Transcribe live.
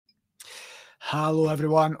Hello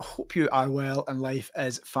everyone, hope you are well and life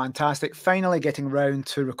is fantastic. Finally getting round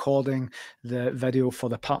to recording the video for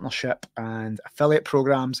the partnership and affiliate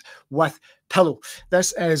programs with Pillow.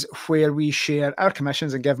 This is where we share our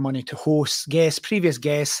commissions and give money to hosts, guests, previous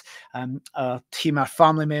guests, our team, our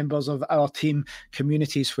family members of our team,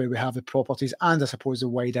 communities where we have the properties, and I suppose the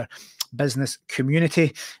wider business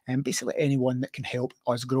community, and basically anyone that can help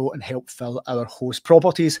us grow and help fill our host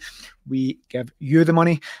properties. We give you the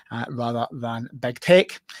money rather than big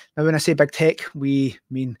tech. Now, when I say big tech, we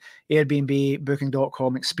mean Airbnb,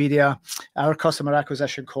 Booking.com, Expedia. Our customer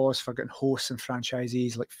acquisition costs for getting hosts and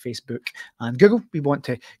franchisees like Facebook and Google, we want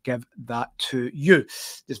to give that to you.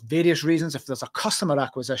 There's various reasons. If there's a customer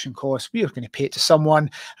acquisition cost, we are going to pay it to someone,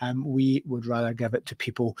 and we would rather give it to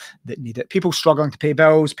people that need it. People struggling to pay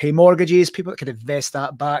bills, pay mortgages, people that could invest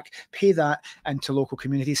that back, pay that into local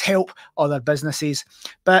communities, help other businesses.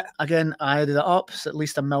 But again, I added it up. It's at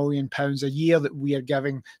least £1 million a year that we are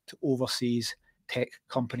giving to overseas tech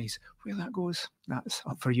companies. Where that goes, that's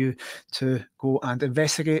up for you to go and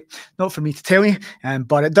investigate. Not for me to tell you,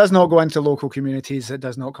 but it does not go into local communities. It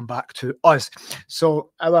does not come back to us. So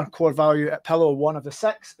our core value at Pillow, one of the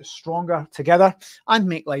 6, is stronger together and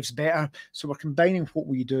make lives better. So we're combining what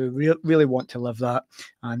we do, really want to live that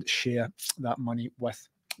and share that money with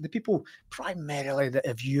the people primarily that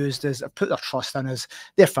have used us, have put their trust in us,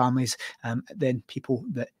 their families, then people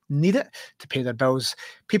that need it to pay their bills,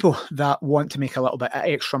 people that want to make a little bit of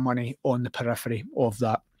extra money on the periphery of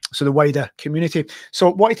that. So the wider community. So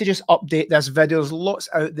wanted to just update this video. There's lots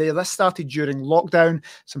out there. This started during lockdown.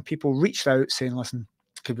 Some people reached out saying, listen,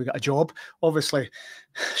 could we get a job? Obviously,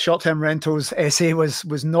 short-term rentals SA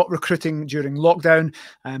was not recruiting during lockdown,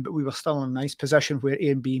 but we were still in a nice position where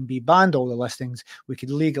Airbnb banned all the listings. We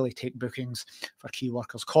could legally take bookings for key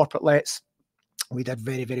workers, corporate lets. We did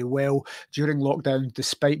very, very well during lockdown,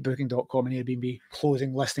 despite Booking.com and Airbnb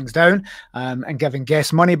closing listings down and giving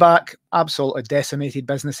guests money back. Absolutely decimated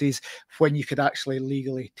businesses when you could actually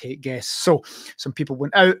legally take guests. So some people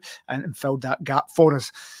went out and filled that gap for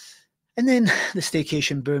us. And then the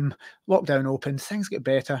staycation boom, lockdown opened, things get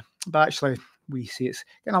better, but actually we see it's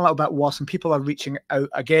getting a little bit worse and people are reaching out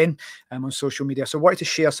again on social media. So I wanted to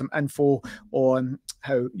share some info on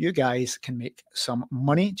how you guys can make some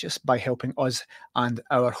money just by helping us and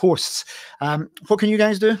our hosts. What can you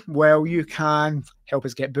guys do? Well, you can help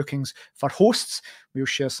us get bookings for hosts. We'll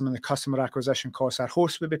share some of the customer acquisition costs our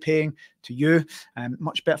hosts will be paying to you.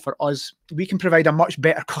 Much better for us. We can provide a much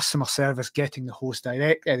better customer service getting the host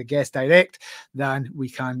direct, the guest direct, than we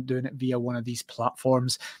can doing it via one of these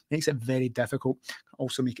platforms. Makes it very difficult.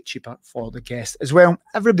 Also make it cheaper for the guest as well.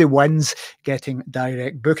 Everybody wins getting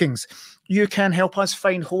direct bookings. You can help us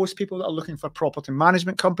find hosts, people that are looking for property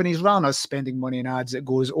management companies, rather than us spending money in ads that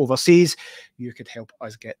goes overseas. You could help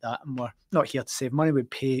us get that. And we're not here to save money. We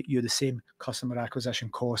pay you the same customer acquisition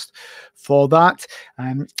cost for that.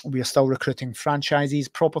 We are still recruiting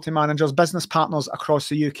franchisees, property managers, business partners across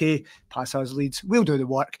the UK. Pass us leads. We'll do the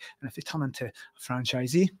work. And if they turn into a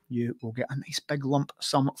franchisee, you will get a nice big lump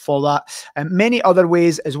sum for that. And many other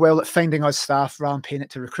ways as well at finding us staff rather than paying it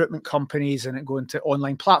to recruitment companies and it going to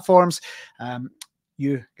online platforms.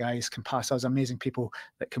 You guys can pass us amazing people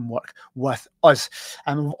that can work with us.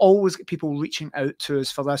 And we've always got people reaching out to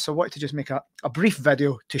us for this. So I wanted to just make a brief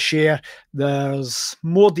video to share. There's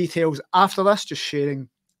more details after this, just sharing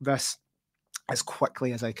this as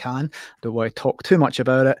quickly as I can. Don't want to talk too much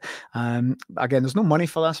about it. Again, there's no money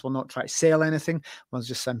for this. We're not trying to sell anything. We're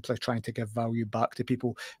just simply trying to give value back to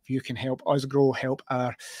people. If you can help us grow, help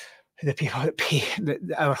the people that pay,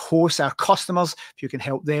 our hosts, our customers, if you can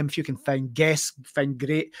help them, if you can find guests, find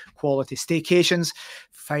great quality staycations,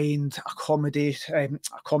 find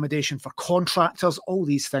accommodation for contractors, all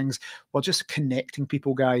these things. We're just connecting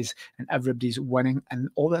people, guys, and everybody's winning. And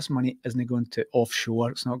all this money isn't going to offshore.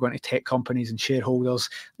 It's not going to tech companies and shareholders.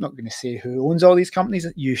 I'm not going to say who owns all these companies.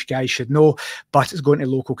 You guys should know, but it's going to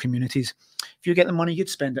local communities. If you get the money, you'd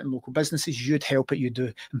spend it in local businesses. You'd help it. You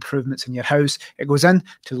do improvements in your house. It goes in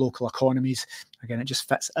to local economies. Again, it just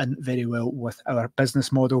fits in very well with our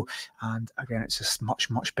business model. And again, it's just much,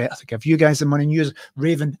 much better to give you guys the money and use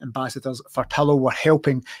Raven ambassadors for Pillow. We're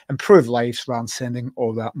helping improve lives rather than sending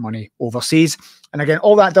all that money overseas. And again,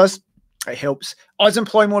 all that does, it helps us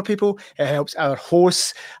employ more people. It helps our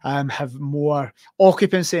hosts have more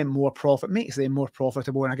occupancy and more profit, makes them more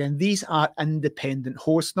profitable. And again, these are independent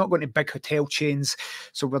hosts, not going to big hotel chains.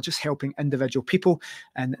 So we're just helping individual people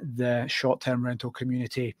in the short-term rental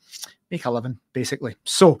community make a living, basically.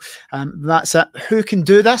 So that's it. Who can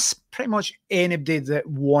do this? Pretty much anybody that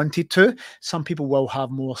wanted to. Some people will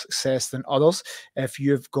have more success than others. If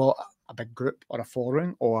you've got a big group or a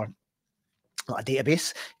following or a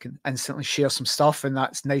database. You can instantly share some stuff, and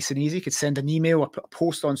that's nice and easy. You could send an email or put a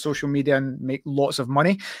post on social media and make lots of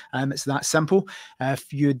money. It's that simple.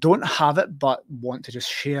 If you don't have it but want to just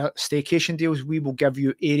share staycation deals, we will give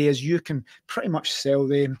you areas you can pretty much sell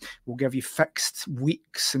them. We'll give you fixed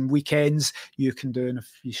weeks and weekends you can do, and if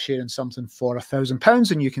you're sharing something for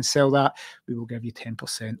 £1,000 and you can sell that, we will give you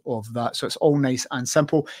 10% of that. So it's all nice and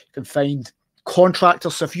simple. You can find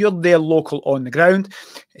contractors. So if you're there local on the ground,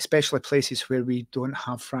 especially places where we don't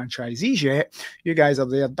have franchisees yet, you guys are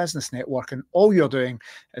there business networking. All you're doing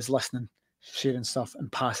is listening, sharing stuff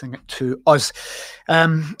and passing it to us.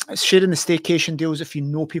 Sharing the staycation deals, if you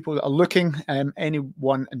know people that are looking,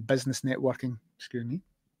 anyone in business networking, excuse me,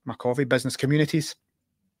 my coffee, business communities.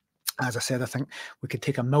 As I said, I think we could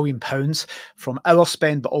take £1 million from our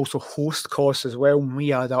spend, but also host costs as well. When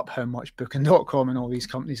we add up how much Booking.com and all these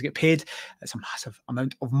companies get paid, it's a massive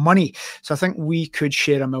amount of money. So I think we could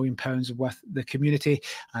share £1 million with the community.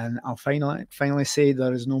 And I'll finally say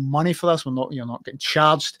there is no money for this. You're not getting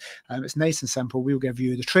charged. It's nice and simple. We'll give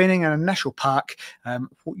you the training and initial pack.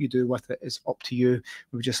 What you do with it is up to you.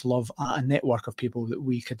 We would just love a network of people that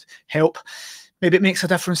we could help. Maybe it makes a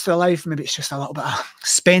difference to their life. Maybe it's just a little bit of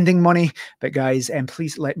spending money. But guys,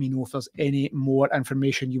 please let me know if there's any more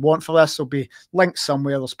information you want for this. There'll be links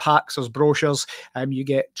somewhere. There's packs, there's brochures. You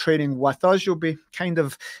get training with us. You'll be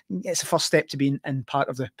it's the first step to being in part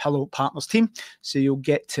of the Pillow Partners team. So you'll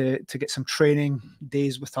get to get some training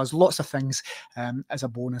days with us. Lots of things as a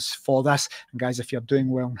bonus for this. And guys, if you're doing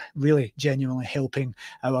well, really genuinely helping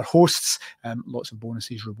our hosts, lots of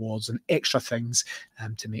bonuses, rewards, and extra things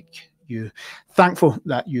to make you thankful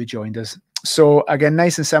that you joined us. So again,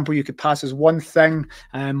 nice and simple. You could pass as one thing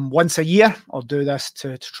once a year, or do this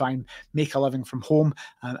to try and make a living from home.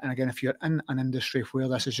 And again, if you're in an industry where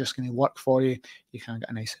this is just going to work for you, you can get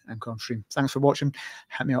a nice income stream. Thanks for watching.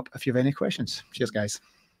 Hit me up if you have any questions. Cheers, guys.